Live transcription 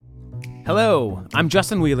Hello, I'm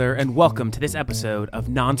Justin Wheeler, and welcome to this episode of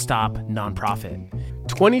Nonstop Nonprofit.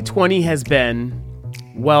 2020 has been,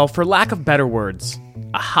 well, for lack of better words,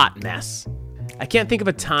 a hot mess. I can't think of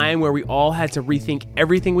a time where we all had to rethink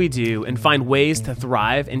everything we do and find ways to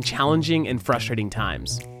thrive in challenging and frustrating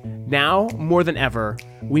times. Now, more than ever,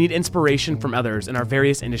 we need inspiration from others in our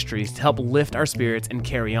various industries to help lift our spirits and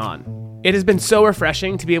carry on. It has been so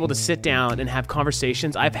refreshing to be able to sit down and have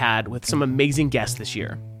conversations I've had with some amazing guests this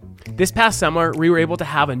year. This past summer, we were able to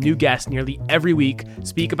have a new guest nearly every week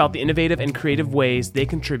speak about the innovative and creative ways they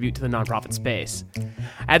contribute to the nonprofit space.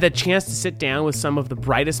 I had the chance to sit down with some of the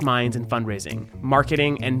brightest minds in fundraising,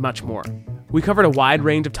 marketing, and much more. We covered a wide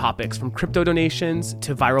range of topics from crypto donations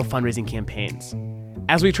to viral fundraising campaigns.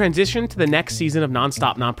 As we transition to the next season of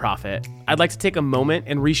Nonstop Nonprofit, I'd like to take a moment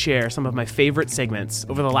and reshare some of my favorite segments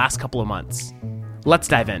over the last couple of months. Let's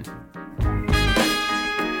dive in.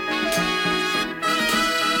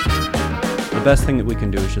 The best thing that we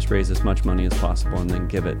can do is just raise as much money as possible and then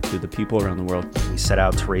give it to the people around the world. We set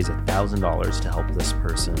out to raise $1,000 to help this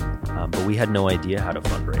person, but we had no idea how to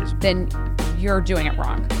fundraise. Then you're doing it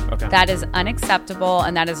wrong. Okay. That is unacceptable,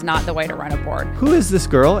 and that is not the way to run a board. Who is this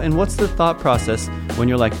girl, and what's the thought process when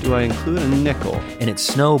you're like, do I include a nickel? And it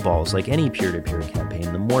snowballs like any peer-to-peer campaign.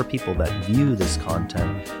 The more people that view this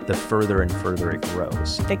content, the further and further it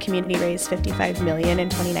grows. The community raised $55 million in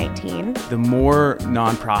 2019. The more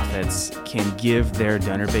nonprofits can give their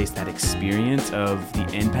donor base that experience of the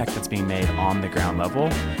impact that's being made on the ground level,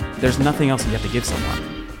 there's nothing else you have to give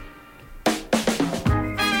someone.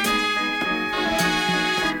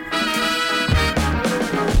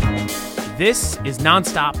 This is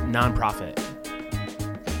Nonstop Nonprofit.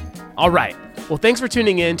 All right. Well, thanks for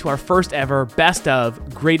tuning in to our first ever Best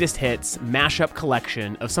of Greatest Hits mashup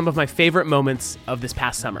collection of some of my favorite moments of this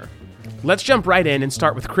past summer. Let's jump right in and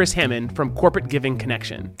start with Chris Hammond from Corporate Giving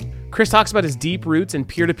Connection. Chris talks about his deep roots in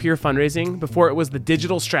peer-to-peer fundraising before it was the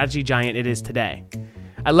digital strategy giant it is today.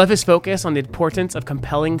 I love his focus on the importance of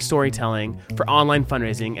compelling storytelling for online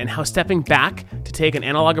fundraising and how stepping back to take an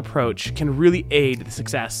analog approach can really aid the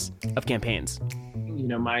success of campaigns. You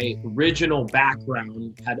know, my original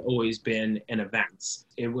background had always been in events.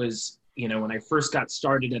 It was, when I first got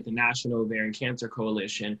started at the National Ovarian Cancer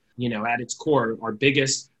Coalition, at its core, our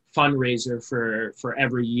biggest fundraiser for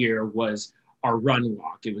every year was our run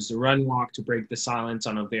walk. It was the run walk to break the silence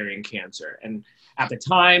on ovarian cancer. And at the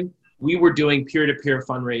time, we were doing peer-to-peer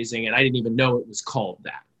fundraising, and I didn't even know it was called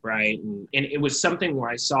that, right? And it was something where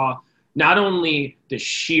I saw not only the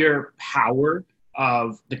sheer power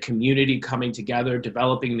of the community coming together,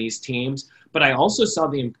 developing these teams, but I also saw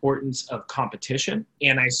the importance of competition,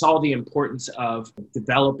 and I saw the importance of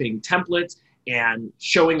developing templates and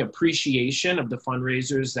showing appreciation of the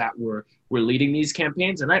fundraisers that were leading these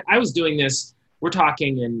campaigns. And I was doing this, we're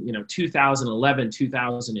talking in 2011,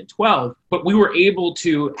 2012, but we were able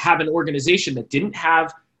to have an organization that didn't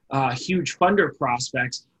have huge funder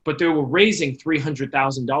prospects, but they were raising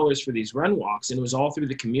 $300,000 for these run walks. And it was all through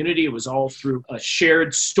the community. It was all through a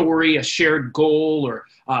shared story, a shared goal, or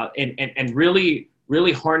and really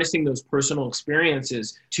harnessing those personal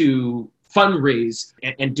experiences to fundraise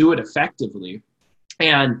and do it effectively.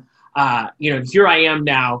 And, here I am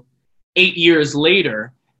now 8 years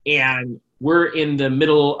later, and we're in the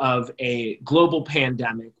middle of a global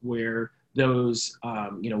pandemic where those,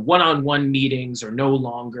 one-on-one meetings are no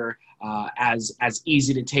longer as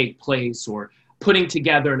easy to take place, or putting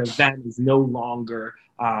together an event is no longer,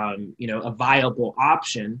 a viable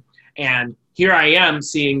option. And here I am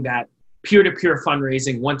seeing that peer-to-peer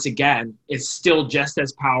fundraising, once again, is still just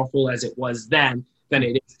as powerful as it was then than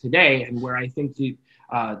it is today. And where I think the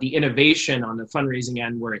innovation on the fundraising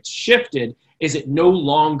end, where it's shifted, is it no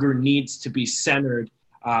longer needs to be centered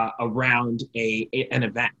around an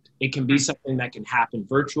event. It can be something that can happen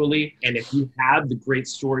virtually. And if you have the great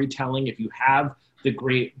storytelling, if you have the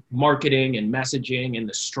great marketing and messaging and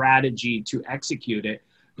the strategy to execute it,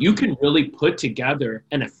 you can really put together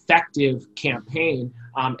an effective campaign.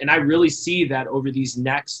 And I really see that over these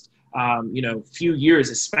next few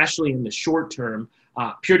years, especially in the short term,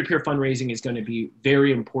 peer-to-peer fundraising is going to be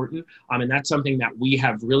very important. And that's something that we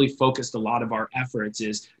have really focused a lot of our efforts,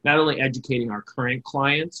 is not only educating our current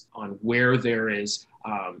clients on where there is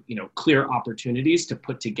clear opportunities to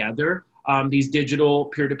put together these digital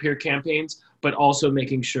peer-to-peer campaigns, but also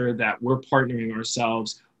making sure that we're partnering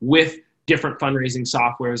ourselves with different fundraising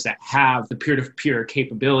softwares that have the peer-to-peer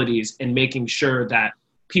capabilities, and making sure that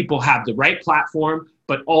people have the right platform,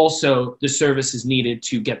 but also the services needed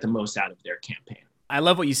to get the most out of their campaign. I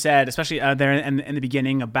love what you said, especially there in the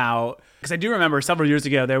beginning about, because I do remember several years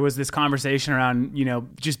ago, there was this conversation around,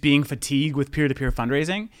 just being fatigued with peer-to-peer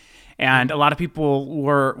fundraising. And a lot of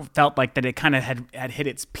people felt like that it kind of had hit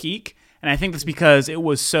its peak. And I think that's because it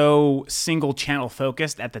was so single channel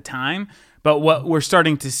focused at the time. But what we're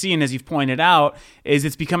starting to see, and as you've pointed out, is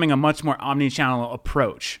it's becoming a much more omni-channel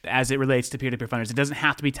approach as it relates to peer-to-peer funders. It doesn't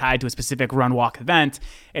have to be tied to a specific run walk event.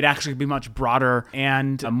 It actually can be much broader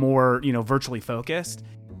and more, virtually focused.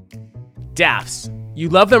 DAFs. You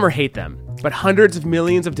love them or hate them, but hundreds of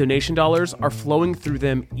millions of donation dollars are flowing through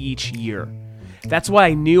them each year. That's why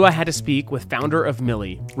I knew I had to speak with founder of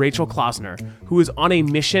Milli, Rachel Klausner, who is on a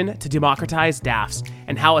mission to democratize DAFs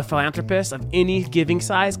and how a philanthropist of any giving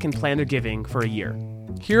size can plan their giving for a year.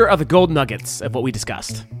 Here are the gold nuggets of what we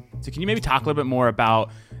discussed. So can you maybe talk a little bit more about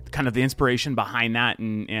kind of the inspiration behind that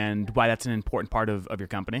and why that's an important part of your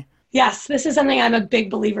company? Yes, this is something I'm a big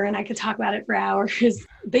believer in. I could talk about it for hours.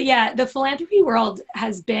 But yeah, the philanthropy world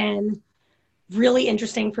has been really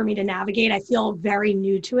interesting for me to navigate. I feel very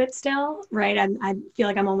new to it still, right? I feel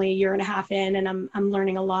like I'm only a year and a half in and I'm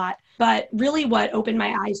learning a lot. But really what opened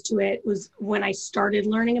my eyes to it was when I started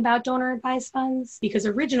learning about donor advised funds, because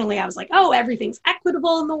originally I was like, oh, everything's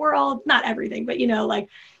equitable in the world. Not everything, but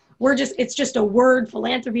it's just a word,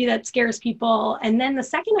 philanthropy, that scares people. And then the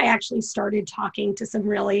second I actually started talking to some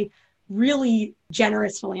really, really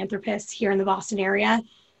generous philanthropists here in the Boston area,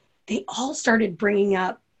 they all started bringing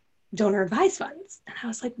up donor advised funds. And I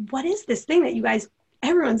was like, what is this thing that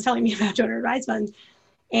everyone's telling me about donor advised funds?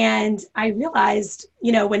 And I realized,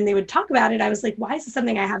 when they would talk about it, I was like, why is this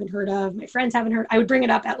something I haven't heard of? My friends haven't heard. I would bring it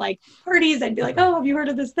up at parties. I'd be like, oh, have you heard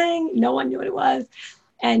of this thing? No one knew what it was.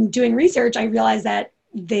 And doing research, I realized that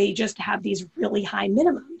they just have these really high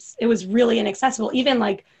minimums. It was really inaccessible. Even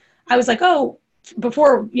I was like, oh,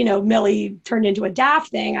 before, Milli turned into a DAF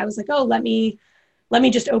thing, I was like, oh, let me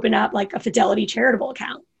just open up a Fidelity charitable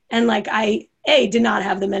account. And I did not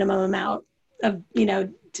have the minimum amount of,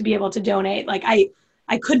 to be able to donate.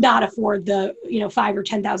 I could not afford the, $5,000 or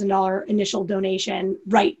 $10,000 initial donation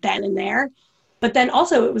right then and there. But then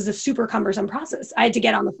also it was a super cumbersome process. I had to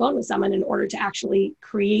get on the phone with someone in order to actually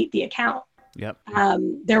create the account. Yep.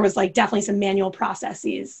 There was definitely some manual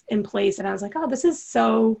processes in place. And I was like, oh, this is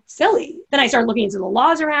so silly. Then I started looking into the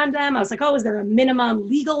laws around them. I was like, oh, is there a minimum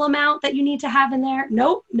legal amount that you need to have in there?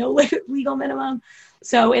 Nope, no legal minimum.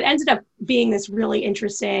 So it ended up being this really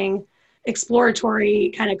interesting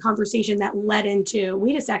exploratory kind of conversation that led into,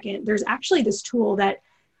 wait a second, there's actually this tool that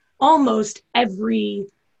almost every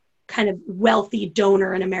kind of wealthy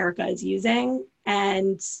donor in America is using.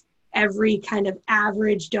 And every kind of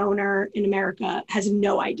average donor in America has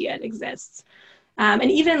no idea it exists. And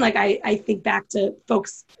even I think back to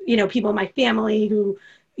folks, people in my family who,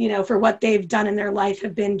 for what they've done in their life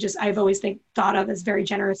have been I've always thought of as very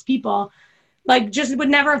generous people, just would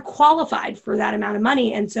never have qualified for that amount of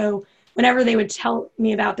money. And so whenever they would tell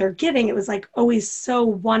me about their giving, it was always so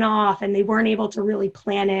one-off and they weren't able to really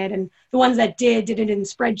plan it. And the ones that did it in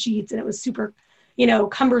spreadsheets and it was super,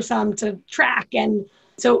 cumbersome to track. And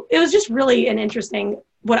so it was just really an interesting,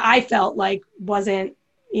 what I felt wasn't,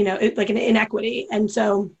 an inequity. And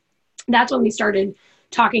so that's when we started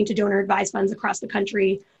talking to donor advised funds across the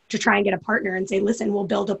country to try and get a partner and say, listen, we'll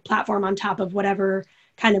build a platform on top of whatever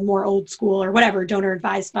kind of more old school or whatever donor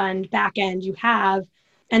advised fund back end you have.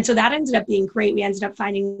 And so that ended up being great. We ended up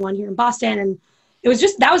finding one here in Boston. And it was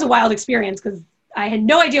that was a wild experience because I had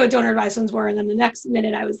no idea what donor advised funds were. And then the next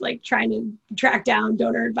minute I was trying to track down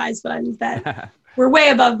donor advised funds that were way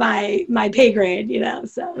above my pay grade,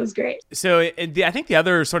 so it was great. So I think the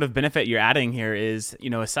other sort of benefit you're adding here is,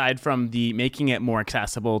 aside from the making it more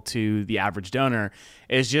accessible to the average donor,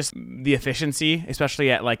 is just the efficiency,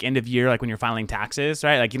 especially at end of year, when you're filing taxes,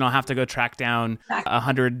 right? You don't have to go track down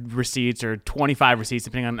 100 receipts or 25 receipts,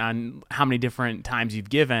 depending on how many different times you've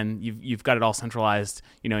given. You've got it all centralized,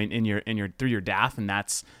 in your through your DAF, and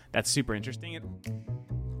that's super interesting.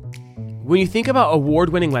 When you think about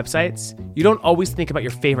award-winning websites, you don't always think about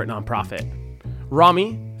your favorite nonprofit.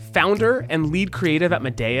 Rami, founder and lead creative at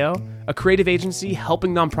Medeo, a creative agency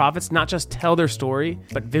helping nonprofits not just tell their story,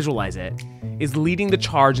 but visualize it, is leading the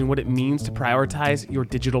charge in what it means to prioritize your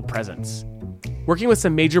digital presence. Working with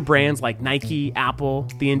some major brands like Nike, Apple,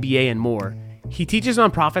 the NBA, and more, he teaches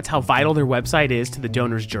nonprofits how vital their website is to the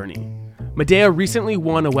donor's journey. Medeo recently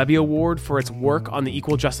won a Webby Award for its work on the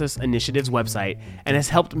Equal Justice Initiative's website and has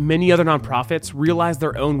helped many other nonprofits realize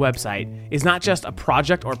their own website is not just a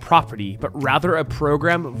project or property, but rather a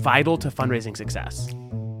program vital to fundraising success.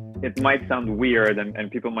 It might sound weird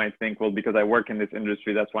and people might think, well, because I work in this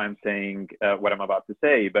industry, that's why I'm saying what I'm about to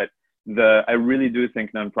say. But I really do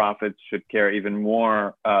think nonprofits should care even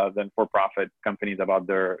more than for-profit companies about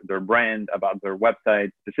their brand, about their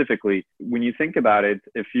website specifically. When you think about it,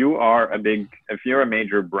 if you're a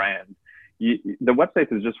major brand, the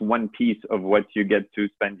website is just one piece of what you get to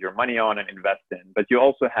spend your money on and invest in. But you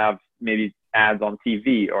also have maybe ads on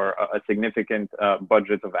TV or a significant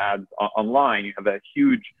budget of ads online. You have a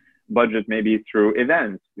huge budget maybe through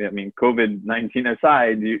events. I mean, COVID-19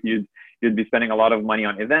 aside, you'd be spending a lot of money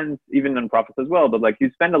on events, even nonprofits as well. But like, you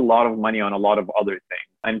spend a lot of money on a lot of other things,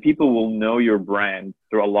 and people will know your brand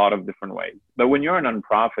through a lot of different ways. But when you're a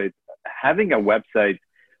nonprofit, having a website,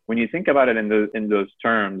 when you think about it in those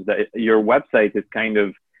terms, that your website is kind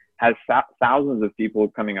of has thousands of people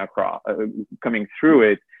coming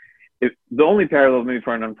through it. The only parallel maybe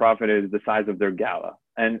for a nonprofit is the size of their gala.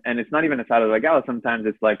 And it's not even a size of a gala. Sometimes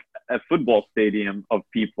it's like a football stadium of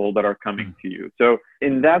people that are coming to you. So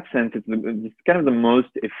in that sense, it's kind of the most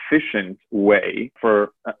efficient way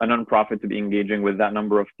for a nonprofit to be engaging with that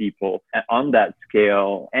number of people on that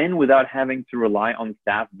scale, and without having to rely on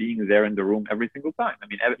staff being there in the room every single time. I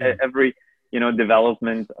mean, every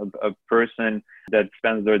development of a person that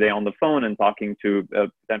spends their day on the phone and talking to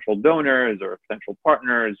potential donors or potential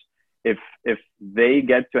partners, if they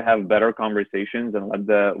get to have better conversations and let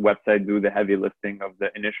the website do the heavy lifting of the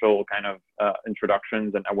initial kind of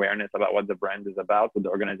introductions and awareness about what the brand is about, what the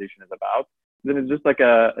organization is about, then it's just like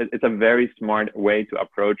it's a very smart way to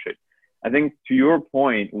approach it. I think to your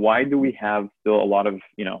point, why do we have still a lot of,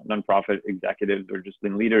 nonprofit executives or just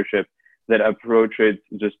in leadership that approach it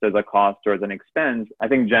just as a cost or as an expense? I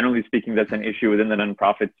think generally speaking, that's an issue within the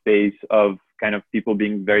nonprofit space of kind of people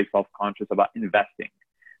being very self-conscious about investing.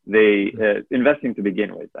 Investing to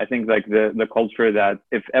begin with. I think like the culture that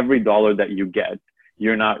if every dollar that you get,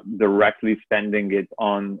 you're not directly spending it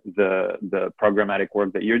on the programmatic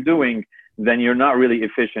work that you're doing, then you're not really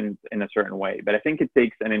efficient in a certain way. But I think it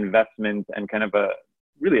takes an investment and kind of a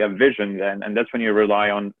vision then, and that's when you rely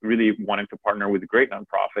on really wanting to partner with great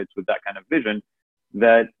nonprofits with that kind of vision,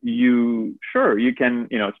 that you can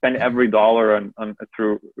spend every dollar on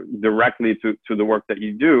through directly to the work that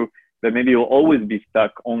you do. But maybe you'll always be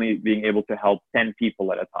stuck only being able to help 10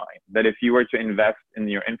 people at a time. But if you were to invest in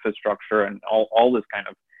your infrastructure and all this kind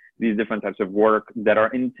of these different types of work that are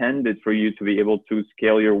intended for you to be able to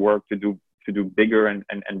scale your work to do bigger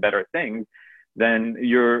and better things, then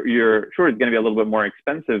you're sure it's going to be a little bit more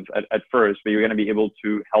expensive at first, but you're going to be able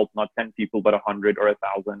to help not 10 people, but 100 or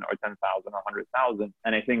 1,000 or 10,000 or 100,000.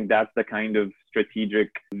 And I think that's the kind of strategic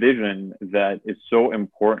vision that is so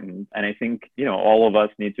important. And I think, all of us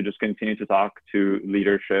need to just continue to talk to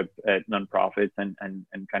leadership at nonprofits and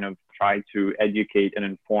kind of try to educate and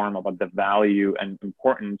inform about the value and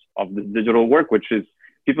importance of the digital work, which is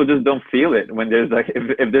people just don't feel it when there's like,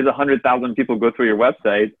 if there's 100,000 people go through your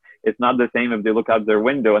website, it's not the same if they look out their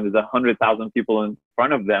window and there's 100,000 people in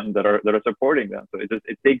front of them that are supporting them. So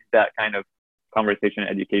it takes that kind of conversation and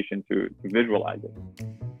education to visualize it.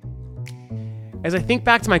 As I think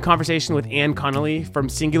back to my conversation with Anne Connolly from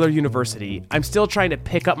Singular University, I'm still trying to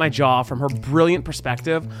pick up my jaw from her brilliant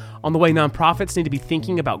perspective on the way nonprofits need to be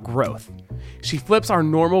thinking about growth. She flips our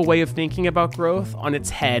normal way of thinking about growth on its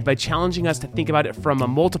head by challenging us to think about it from a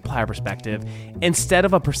multiplier perspective instead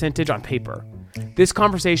of a percentage on paper. This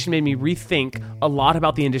conversation made me rethink a lot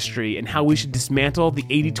about the industry and how we should dismantle the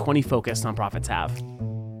 80-20 focus nonprofits have.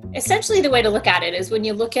 Essentially, the way to look at it is when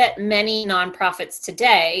you look at many nonprofits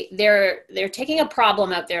today, they're taking a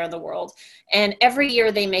problem out there in the world, and every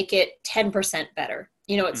year they make it 10% better.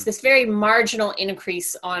 It's this very marginal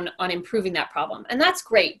increase on improving that problem. And that's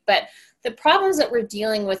great. But the problems that we're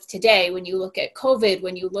dealing with today, when you look at COVID,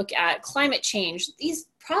 when you look at climate change, these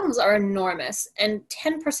problems are enormous, and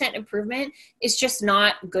 10% improvement is just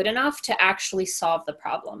not good enough to actually solve the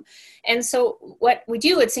problem. And so what we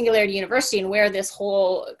do at Singularity University, and where this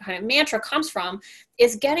whole kind of mantra comes from,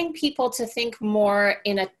 is getting people to think more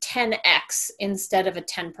in a 10x instead of a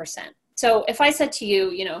 10%. So if I said to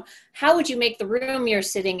you, how would you make the room you're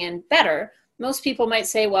sitting in better? Most people might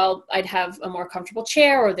say, well, I'd have a more comfortable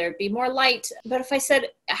chair, or there'd be more light. But if I said,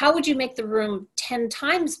 how would you make the room 10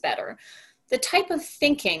 times better? The type of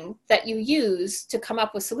thinking that you use to come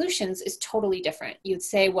up with solutions is totally different. You'd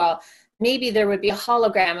say, well, maybe there would be a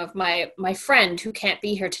hologram of my friend who can't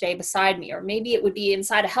be here today beside me, or maybe it would be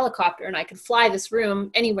inside a helicopter and I could fly this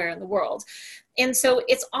room anywhere in the world. And so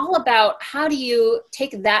it's all about how do you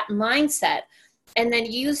take that mindset and then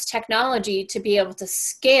use technology to be able to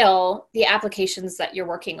scale the applications that you're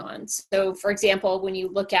working on. So for example, when you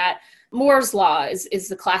look at Moore's law is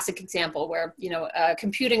the classic example where,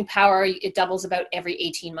 computing power, it doubles about every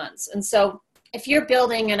 18 months. And so if you're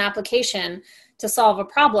building an application to solve a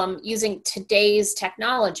problem using today's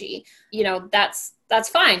technology, that's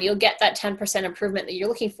fine. You'll get that 10% improvement that you're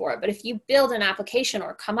looking for. But if you build an application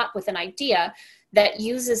or come up with an idea that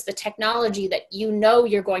uses the technology that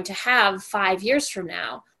you're going to have 5 years from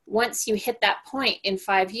now, once you hit that point in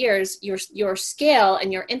 5 years, your scale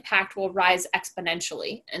and your impact will rise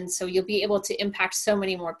exponentially. And so you'll be able to impact so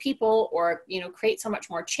many more people or, create so much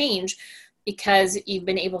more change because you've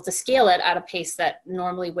been able to scale it at a pace that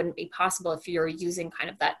normally wouldn't be possible if you're using kind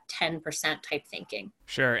of that 10% type thinking.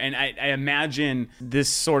 Sure. And I imagine this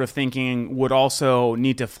sort of thinking would also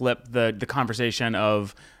need to flip the conversation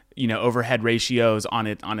of overhead ratios on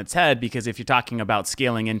its head, because if you're talking about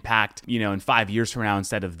scaling impact, in 5 years from now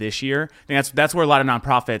instead of this year, I think that's where a lot of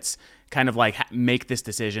nonprofits kind of like make this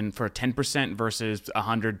decision for 10% versus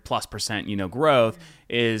 100+% growth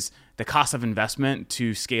is the cost of investment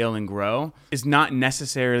to scale and grow is not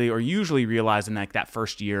necessarily or usually realized in like that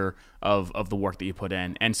first year of the work that you put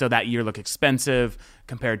in. And so that year look expensive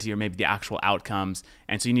compared to maybe the actual outcomes.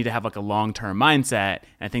 And so you need to have like a long-term mindset.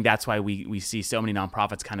 And I think that's why we see so many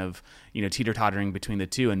nonprofits kind of, teeter-tottering between the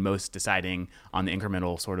two and most deciding on the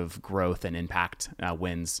incremental sort of growth and impact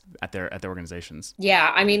wins at their organizations.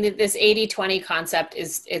 Yeah. I mean, this 80-20 concept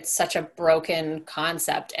it's such a broken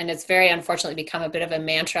concept, and it's very unfortunately become a bit of a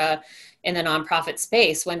mantra in the nonprofit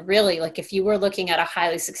space, when really, like, if you were looking at a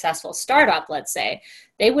highly successful startup, let's say,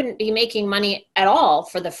 they wouldn't be making money at all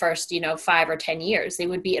for the first, 5 or 10 years. They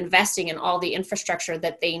would be investing in all the infrastructure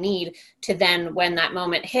that they need to then, when that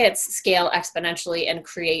moment hits, scale exponentially and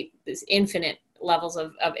create this infinite levels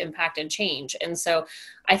of impact and change. And so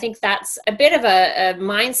I think that's a bit of a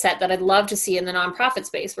mindset that I'd love to see in the nonprofit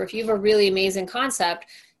space, where if you have a really amazing concept,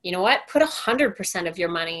 you know what, put 100% of your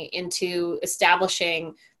money into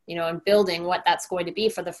establishing and building what that's going to be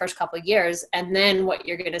for the first couple of years. And then what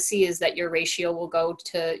you're going to see is that your ratio will go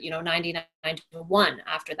to, 99 to 1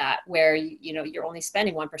 after that, where, you're only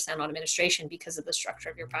spending 1% on administration because of the structure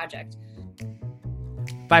of your project.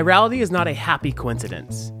 Virality is not a happy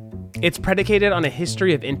coincidence. It's predicated on a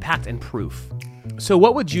history of impact and proof. So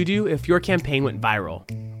what would you do if your campaign went viral?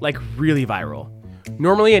 Like really viral?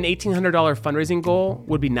 Normally, an $1,800 fundraising goal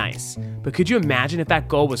would be nice, but could you imagine if that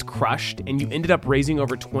goal was crushed and you ended up raising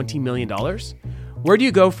over $20 million? Where do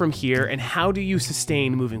you go from here, and how do you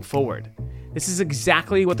sustain moving forward? This is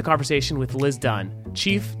exactly what the conversation with Liz Dunn,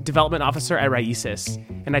 Chief Development Officer at Raices,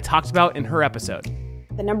 and I talked about in her episode.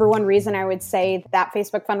 The number one reason I would say that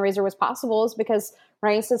Facebook fundraiser was possible is because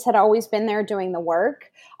Raices had always been there doing the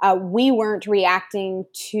work. We weren't reacting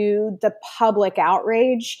to the public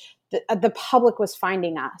outrage. The public was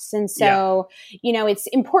finding us. And so, it's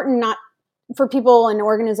important not for people and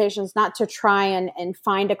organizations not to try and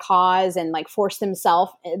find a cause and like force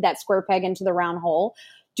themselves that square peg into the round hole.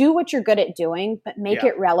 Do what you're good at doing, but make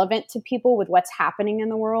it relevant to people with what's happening in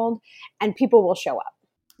the world, and people will show up.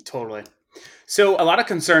 Totally. So a lot of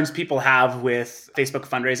concerns people have with Facebook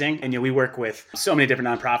fundraising, and we work with so many different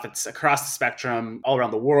nonprofits across the spectrum all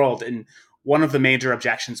around the world. And one of the major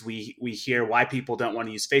objections we hear why people don't want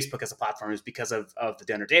to use Facebook as a platform is because of the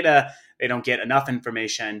donor data. They don't get enough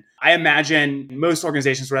information. I imagine most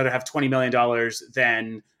organizations would rather have $20 million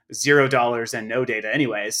than $0 and no data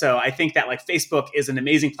anyway. So I think that like Facebook is an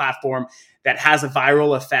amazing platform that has a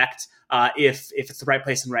viral effect if it's the right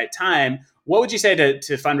place and right time. What would you say to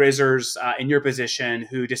fundraisers in your position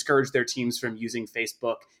who discourage their teams from using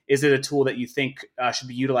Facebook? Is it a tool that you think should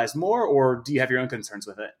be utilized more, or do you have your own concerns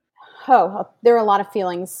with it? Oh, there are a lot of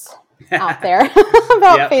feelings out there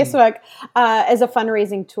about Facebook as a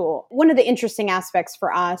fundraising tool. One of the interesting aspects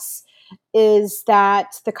for us is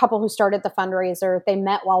that the couple who started the fundraiser, they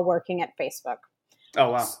met while working at Facebook. Oh,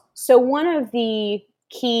 wow. So one of the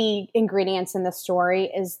key ingredients in the story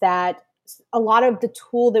is that a lot of the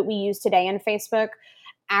tool that we use today in Facebook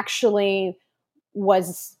actually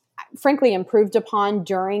was frankly improved upon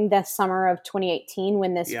during the summer of 2018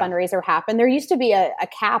 when this fundraiser happened. There used to be a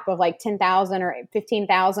cap of like 10,000 or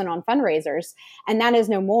 15,000 on fundraisers, and that is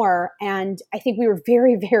no more. And I think we were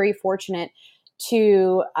very, very fortunate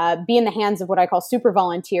to be in the hands of what I call super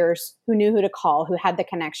volunteers who knew who to call, who had the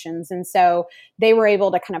connections. And so they were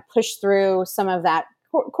able to kind of push through some of that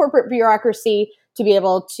corporate bureaucracy to be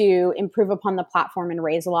able to improve upon the platform and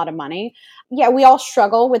raise a lot of money. Yeah, we all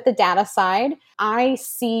struggle with the data side. I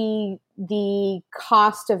see the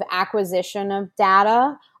cost of acquisition of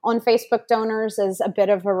data on Facebook donors as a bit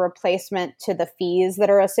of a replacement to the fees that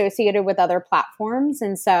are associated with other platforms.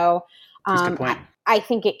 And so That's a good point. I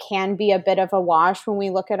think it can be a bit of a wash when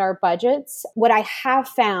we look at our budgets. What I have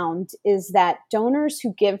found is that donors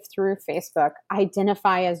who give through Facebook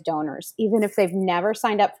identify as donors, even if they've never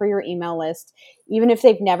signed up for your email list, even if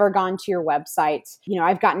they've never gone to your website.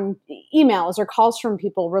 I've gotten emails or calls from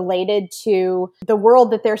people related to the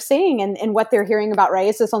world that they're seeing and what they're hearing about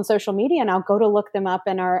Raíces on social media. And I'll go to look them up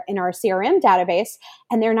in our CRM database,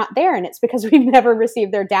 and they're not there. And it's because we've never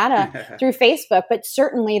received their data through Facebook, but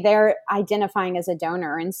certainly they're identifying as a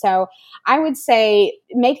donor. And so I would say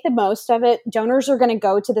make the most of it. Donors are going to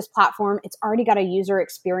go to this platform. It's already got a user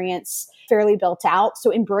experience fairly built out.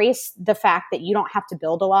 So embrace the fact that you don't have to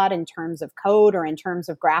build a lot in terms of code or in terms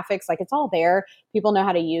of graphics. Like, it's all there. People know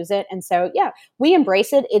how to use it. And so, yeah, we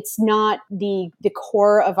embrace it. It's not the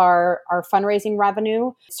core of our fundraising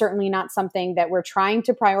revenue. Certainly not something that we're trying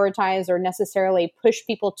to prioritize or necessarily push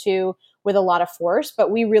people to with a lot of force,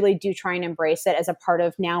 but we really do try and embrace it as a part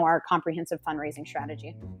of now our comprehensive fundraising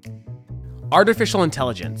strategy. Artificial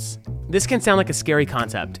intelligence. This can sound like a scary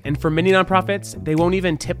concept, and for many nonprofits, they won't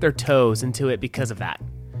even tip their toes into it because of that.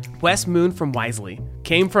 Wes Moon from Wisely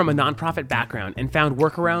came from a nonprofit background and found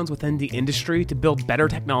workarounds within the industry to build better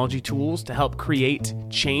technology tools to help create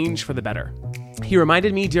change for the better. He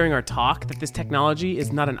reminded me during our talk that this technology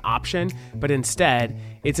is not an option, but instead,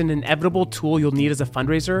 it's an inevitable tool you'll need as a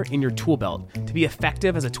fundraiser in your tool belt to be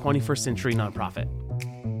effective as a 21st century nonprofit.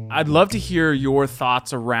 I'd love to hear your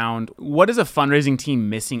thoughts around what is a fundraising team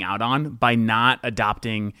missing out on by not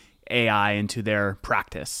adopting AI into their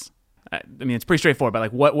practice? I mean, it's pretty straightforward, but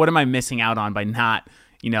like, what am I missing out on by not,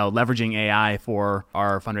 leveraging AI for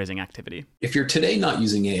our fundraising activity? If you're today not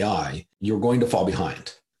using AI, you're going to fall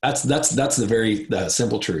behind. That's the very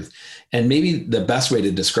simple truth. And maybe the best way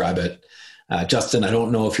to describe it, Justin, I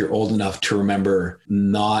don't know if you're old enough to remember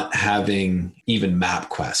not having even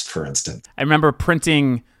MapQuest, for instance. I remember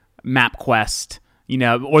printing MapQuest,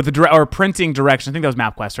 or printing directions. I think that was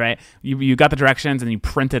MapQuest, right? You got the directions and you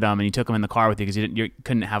printed them and you took them in the car with you because you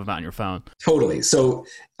couldn't have them on your phone. Totally. So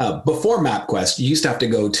before MapQuest, you used to have to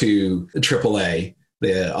go to the AAA,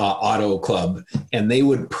 the auto club, and they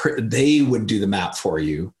would do the map for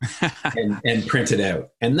you and print it out.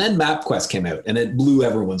 And then MapQuest came out and it blew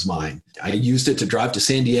everyone's mind. I used it to drive to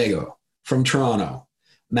San Diego from Toronto.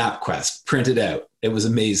 MapQuest, print it out. It was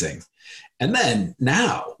amazing. And then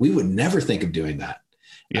now we would never think of doing that.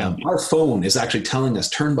 Yeah. Our phone is actually telling us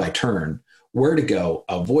turn by turn where to go,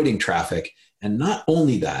 avoiding traffic. And not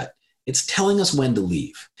only that, it's telling us when to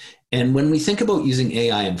leave. And when we think about using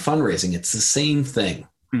AI in fundraising, it's the same thing.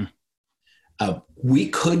 We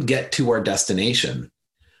could get to our destination,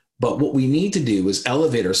 but what we need to do is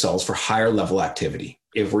elevate ourselves for higher level activity.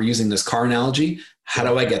 If we're using this car analogy, how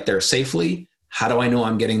do I get there safely? How do I know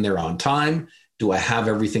I'm getting there on time? Do I have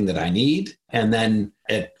everything that I need? And then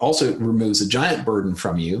it also removes a giant burden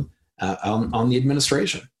from you on the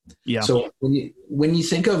administration. Yeah. So when you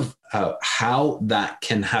think of how that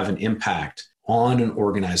can have an impact on an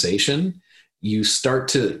organization, you start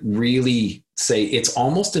to really say it's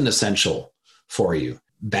almost an essential for you.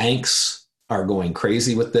 Banks are going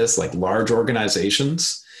crazy with this, like large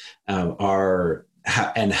organizations have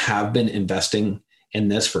been investing in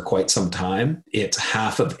this for quite some time. It's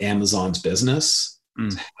half of Amazon's business,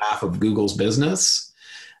 it's half of Google's business.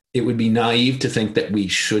 It would be naive to think that we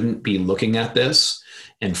shouldn't be looking at this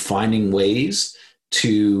and finding ways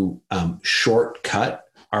to shortcut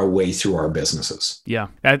our way through our businesses. Yeah,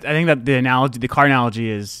 I think that the car analogy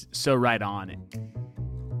is so right on.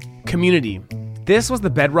 Community. This was the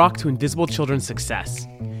bedrock to Invisible Children's success.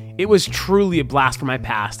 It was truly a blast from my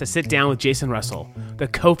past to sit down with Jason Russell, the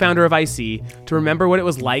co-founder of IC, to remember what it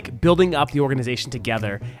was like building up the organization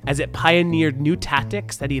together as it pioneered new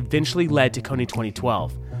tactics that eventually led to Kony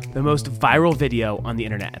 2012, the most viral video on the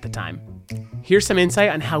internet at the time. Here's some insight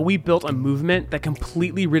on how we built a movement that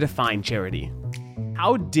completely redefined charity.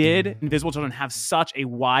 How did Invisible Children have such a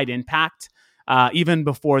wide impact, even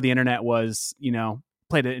before the internet was,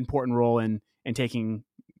 played an important role in taking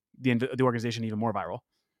the organization even more viral?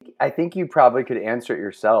 I think you probably could answer it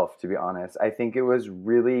yourself, to be honest. I think it was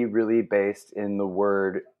really, really based in the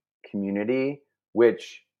word community,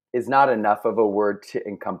 which is not enough of a word to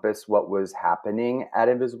encompass what was happening at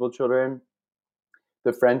Invisible Children.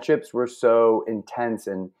 The friendships were so intense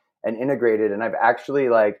and integrated. And I've actually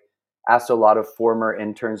asked a lot of former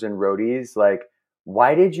interns and roadies,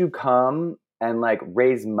 why did you come and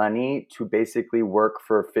raise money to basically work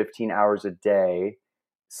for 15 hours a day,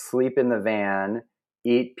 sleep in the van,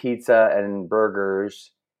 eat pizza and burgers,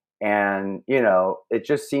 and it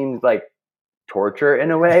just seemed like torture in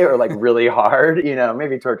a way, or really hard.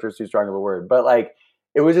 Maybe torture is too strong of a word, but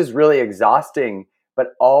it was just really exhausting.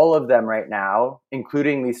 But all of them right now,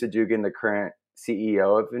 including Lisa Dugan, the current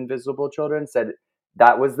CEO of Invisible Children, said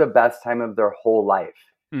that was the best time of their whole life.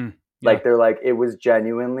 Like, they're like, it was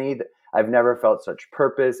genuinely, I've never felt such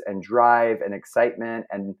purpose and drive and excitement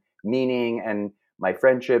and meaning and my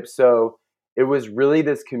friendship. So it was really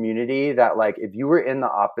this community that, like, if you were in the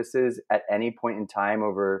offices at any point in time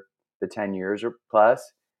over the 10 years or plus,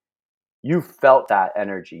 you felt that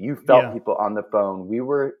energy. You felt people on the phone. We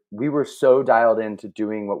were so dialed into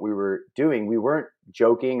doing what we were doing. We weren't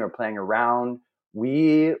joking or playing around.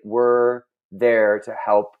 We were there to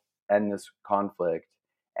help end this conflict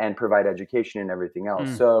and provide education and everything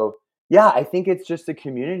else. So yeah, I think it's just a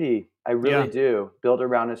community. I really do, built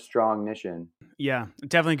around a strong mission. Yeah,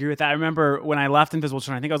 definitely agree with that. I remember when I left Invisible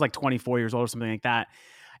Children, I think I was like 24 years old or something like that.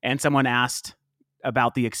 And someone asked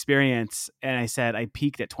about the experience. And I said, I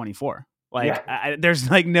peaked at 24. Like, there's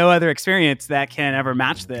like no other experience that can ever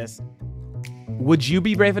match this. Would you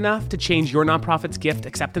be brave enough to change your nonprofit's gift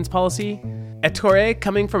acceptance policy? Ettore,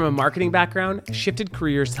 coming from a marketing background, shifted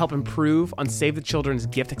careers to help improve on Save the Children's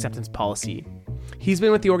gift acceptance policy. He's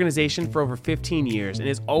been with the organization for over 15 years and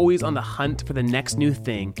is always on the hunt for the next new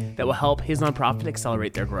thing that will help his nonprofit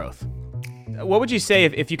accelerate their growth. What would you say,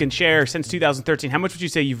 if you can share, since 2013, how much would you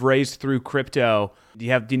say you've raised through crypto? Do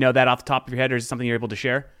you know that off the top of your head, or is it something you're able to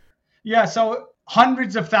share? Yeah, so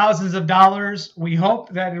hundreds of thousands of dollars. We hope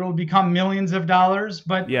that it'll become millions of dollars.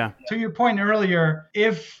 But to your point earlier,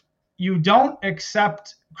 if you don't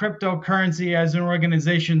accept cryptocurrency as an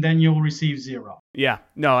organization, then you'll receive zero. Yeah,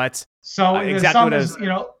 no, that's so exactly the sum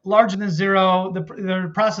what is, larger than zero.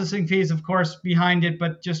 The processing fees, of course, behind it,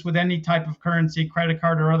 but just with any type of currency, credit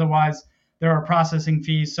card or otherwise, there are processing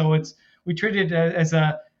fees. So we treat it as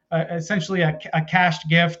essentially a cashed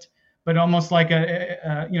gift, but almost like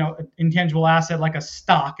a intangible asset, like a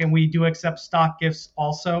stock. And we do accept stock gifts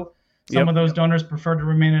also. Some of those donors prefer to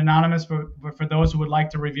remain anonymous, but for those who would like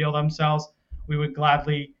to reveal themselves, we would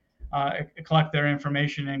gladly collect their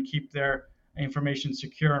information and keep their information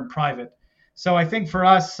secure and private. So I think for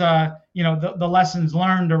us, the lessons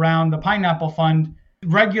learned around the Pineapple Fund,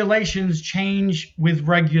 regulations change with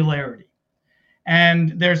regularity.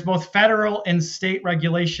 And there's both federal and state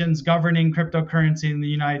regulations governing cryptocurrency in the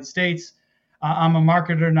United States. I'm a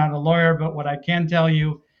marketer, not a lawyer, but what I can tell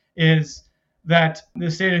you is that the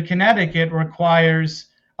state of Connecticut requires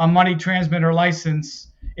a money transmitter license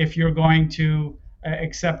if you're going to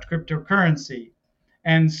accept cryptocurrency.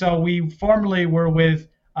 And so we formerly were with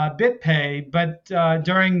BitPay, but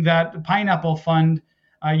during that Pineapple Fund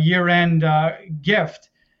year-end gift,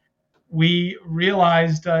 we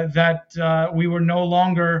realized that we were no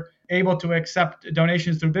longer able to accept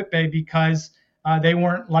donations through BitPay because they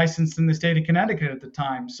weren't licensed in the state of Connecticut at the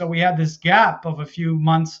time. So we had this gap of a few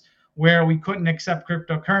months where we couldn't accept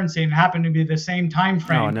cryptocurrency, and it happened to be the same time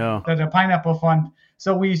frame that the Pineapple Fund.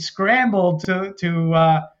 So we scrambled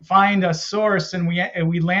to find a source, and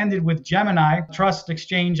we landed with Gemini Trust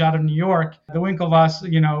Exchange out of New York. The Winklevoss,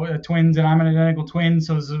 twins, and I'm an identical twin,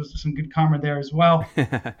 so there's some good karma there as well.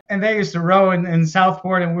 And they used to row in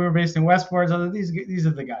Southport, and we were based in Westport. So these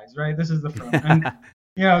are the guys, right? This is the firm,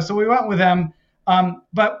 and so we went with them.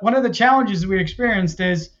 But one of the challenges we experienced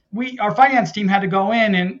is our finance team had to go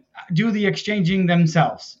in and do the exchanging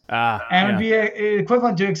themselves. And it would be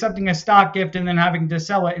equivalent to accepting a stock gift and then having to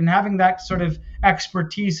sell it, and having that sort of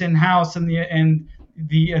expertise in-house and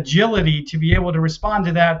the agility to be able to respond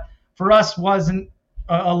to that for us wasn't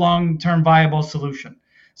a long-term viable solution.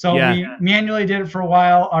 So we manually did it for a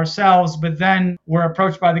while ourselves, but then we're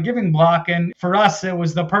approached by the Giving Block. And for us, it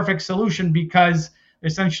was the perfect solution because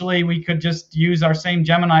essentially we could just use our same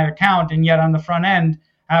Gemini account, and yet on the front end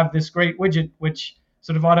have this great widget, which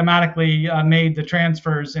sort of automatically made the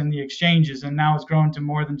transfers and the exchanges, and now it's grown to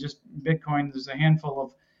more than just Bitcoin. There's a handful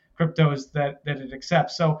of cryptos that it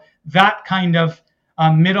accepts. So that kind of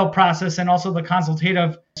middle process, and also the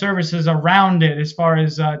consultative services around it, as far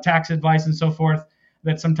as tax advice and so forth,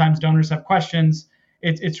 that sometimes donors have questions.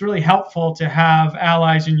 It's really helpful to have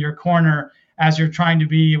allies in your corner as you're trying to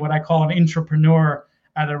be what I call an intrapreneur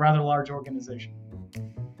at a rather large organization.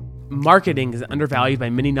 Marketing is undervalued by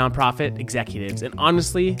many nonprofit executives, and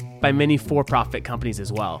honestly, by many for-profit companies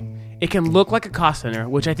as well. It can look like a cost center,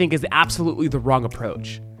 which I think is absolutely the wrong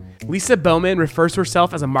approach. Lisa Bowman refers to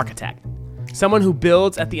herself as a marketect, someone who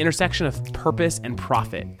builds at the intersection of purpose and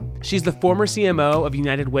profit. She's the former CMO of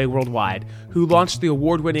United Way Worldwide, who launched the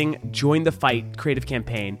award-winning Join the Fight creative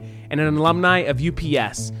campaign, and an alumni of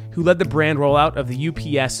UPS, who led the brand rollout of the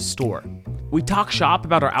UPS store. We talk shop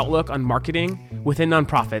about our outlook on marketing within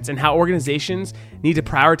nonprofits and how organizations need to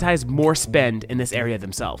prioritize more spend in this area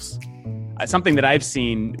themselves. something that I've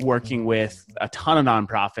seen working with a ton of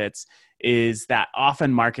nonprofits is that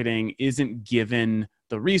often marketing isn't given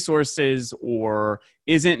the resources, or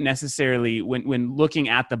isn't necessarily, when looking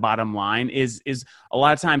at the bottom line, is a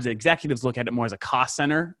lot of times executives look at it more as a cost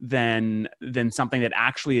center than something that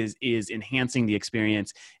actually is enhancing the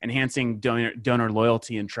experience, enhancing donor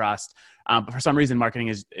loyalty and trust. But for some reason,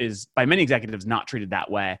 marketing is by many executives not treated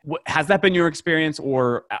that way. Has that been your experience,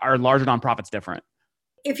 or are larger nonprofits different?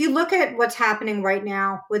 If you look at what's happening right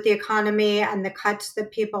now with the economy and the cuts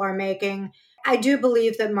that people are making, I do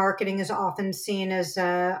believe that marketing is often seen as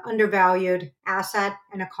an undervalued asset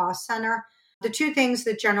and a cost center. The two things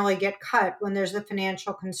that generally get cut when there's a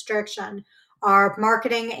financial constriction are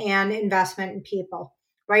marketing and investment in people,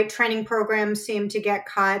 right? Training programs seem to get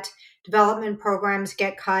cut, development programs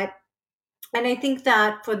get cut. And I think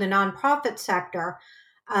that for the nonprofit sector,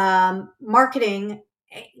 marketing,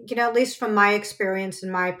 at least from my experience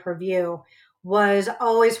and my purview, was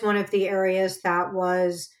always one of the areas that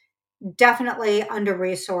was definitely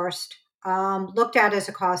under-resourced, looked at as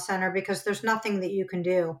a cost center, because there's nothing that you can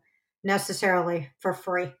do necessarily for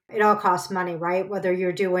free. It all costs money, right? Whether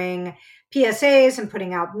you're doing PSAs and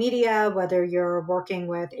putting out media, whether you're working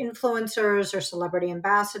with influencers or celebrity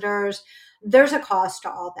ambassadors, there's a cost to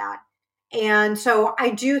all that. And so I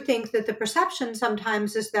do think that the perception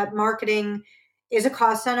sometimes is that marketing is a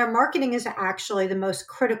cost center. Marketing is actually the most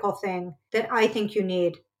critical thing that I think you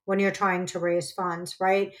need when you're trying to raise funds,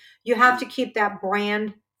 right? You have to keep that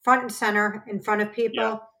brand front and center in front of people.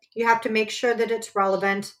 Yeah. You have to make sure that it's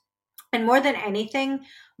relevant. And more than anything,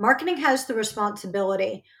 marketing has the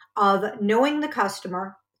responsibility of knowing the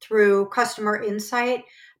customer through customer insight,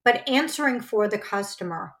 but answering for the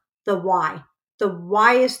customer the why. The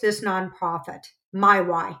why is this nonprofit? My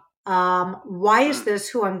why. Why is this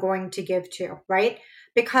who I'm going to give to, right?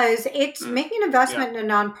 Because it's making an investment in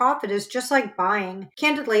a nonprofit is just like buying,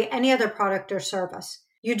 candidly, any other product or service.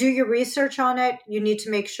 You do your research on it. You need to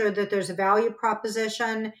make sure that there's a value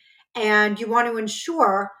proposition, and you want to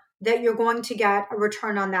ensure that you're going to get a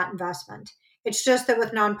return on that investment. It's just that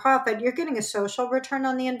with nonprofit, you're getting a social return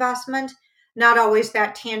on the investment, not always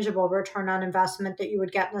that tangible return on investment that you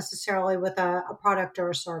would get necessarily with a product or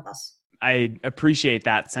a service. I appreciate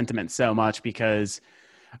that sentiment so much, because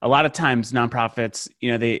a lot of times nonprofits,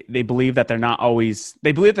 they believe that they're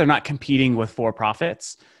not competing with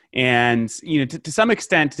for-profits. And, to some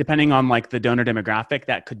extent, depending on like the donor demographic,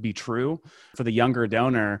 that could be true. For the younger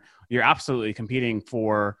donor, you're absolutely competing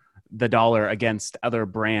for the dollar against other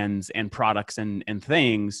brands and products and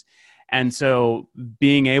things. And so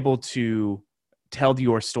being able to tell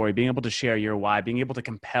your story, being able to share your why, being able to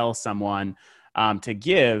compel someone to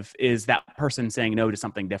give, is that person saying no to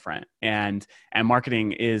something different. And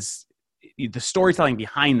marketing is the storytelling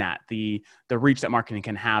behind that, the reach that marketing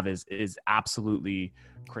can have is absolutely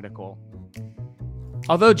critical.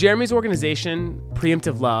 Although Jeremy's organization,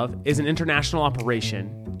 Preemptive Love, is an international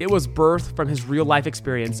operation, it was birthed from his real life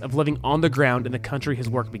experience of living on the ground in the country his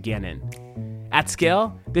work began in. At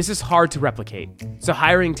scale, this is hard to replicate, so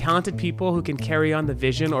hiring talented people who can carry on the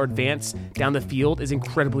vision or advance down the field is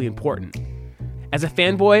incredibly important. As a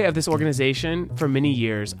fanboy of this organization for many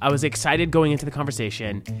years, I was excited going into the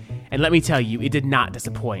conversation, and let me tell you, it did not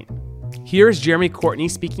disappoint. Here's Jeremy Courtney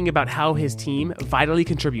speaking about how his team vitally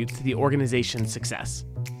contributes to the organization's success.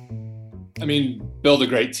 Build a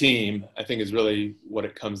great team, I think, is really what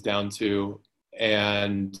it comes down to,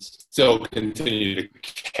 and still continue to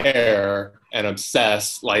care and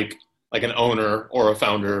obsess like an owner or a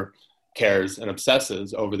founder cares and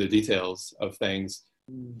obsesses over the details of things.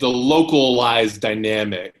 The localized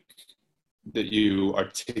dynamic that you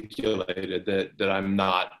articulated, that I'm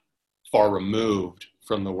not far removed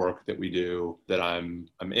from the work that we do, that I'm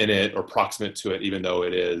in it or proximate to it, even though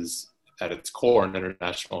it is at its core an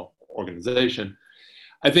international organization,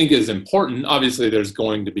 I think is important. Obviously, there's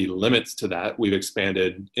going to be limits to that. We've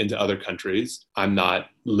expanded into other countries. I'm not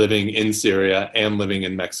living in Syria and living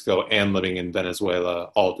in Mexico and living in Venezuela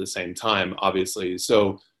all at the same time, obviously.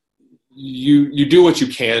 So you do what you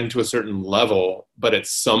can to a certain level, but at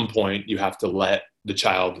some point you have to let the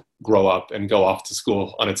child grow up and go off to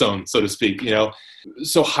school on its own, so to speak,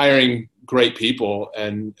 So hiring great people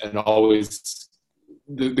and always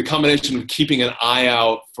the combination of keeping an eye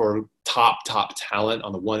out for top talent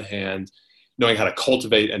on the one hand, knowing how to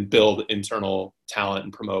cultivate and build internal talent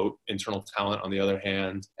and promote internal talent on the other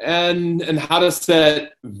hand, and how to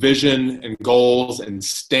set vision and goals and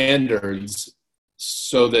standards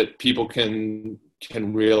so that people can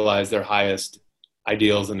realize their highest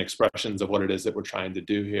ideals and expressions of what it is that we're trying to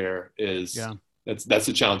do here that's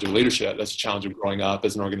a challenge of leadership. That's a challenge of growing up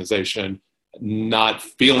as an organization not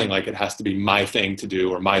feeling like it has to be my thing to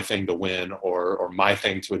do or my thing to win or my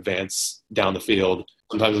thing to advance down the field.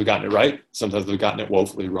 Sometimes we've gotten it right. Sometimes we've gotten it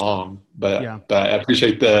woefully wrong. But I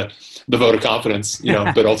appreciate the vote of confidence,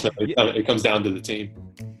 but ultimately it comes down to the team.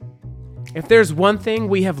 If there's one thing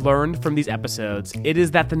we have learned from these episodes, it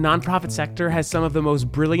is that the nonprofit sector has some of the most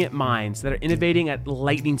brilliant minds that are innovating at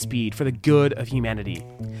lightning speed for the good of humanity.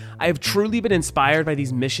 I have truly been inspired by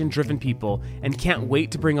these mission-driven people and can't wait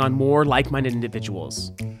to bring on more like-minded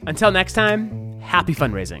individuals. Until next time, happy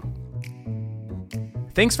fundraising.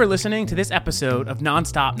 Thanks for listening to this episode of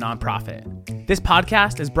Nonstop Nonprofit. This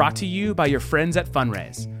podcast is brought to you by your friends at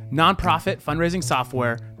Fundraise, nonprofit fundraising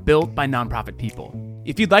software built by nonprofit people.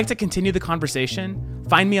 If you'd like to continue the conversation,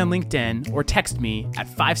 find me on LinkedIn or text me at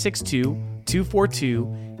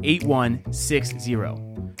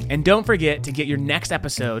 562-242-8160. And don't forget to get your next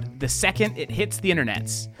episode the second it hits the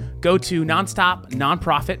internets. Go to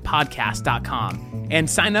nonstopnonprofitpodcast.com and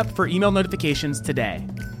sign up for email notifications today.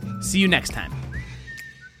 See you next time.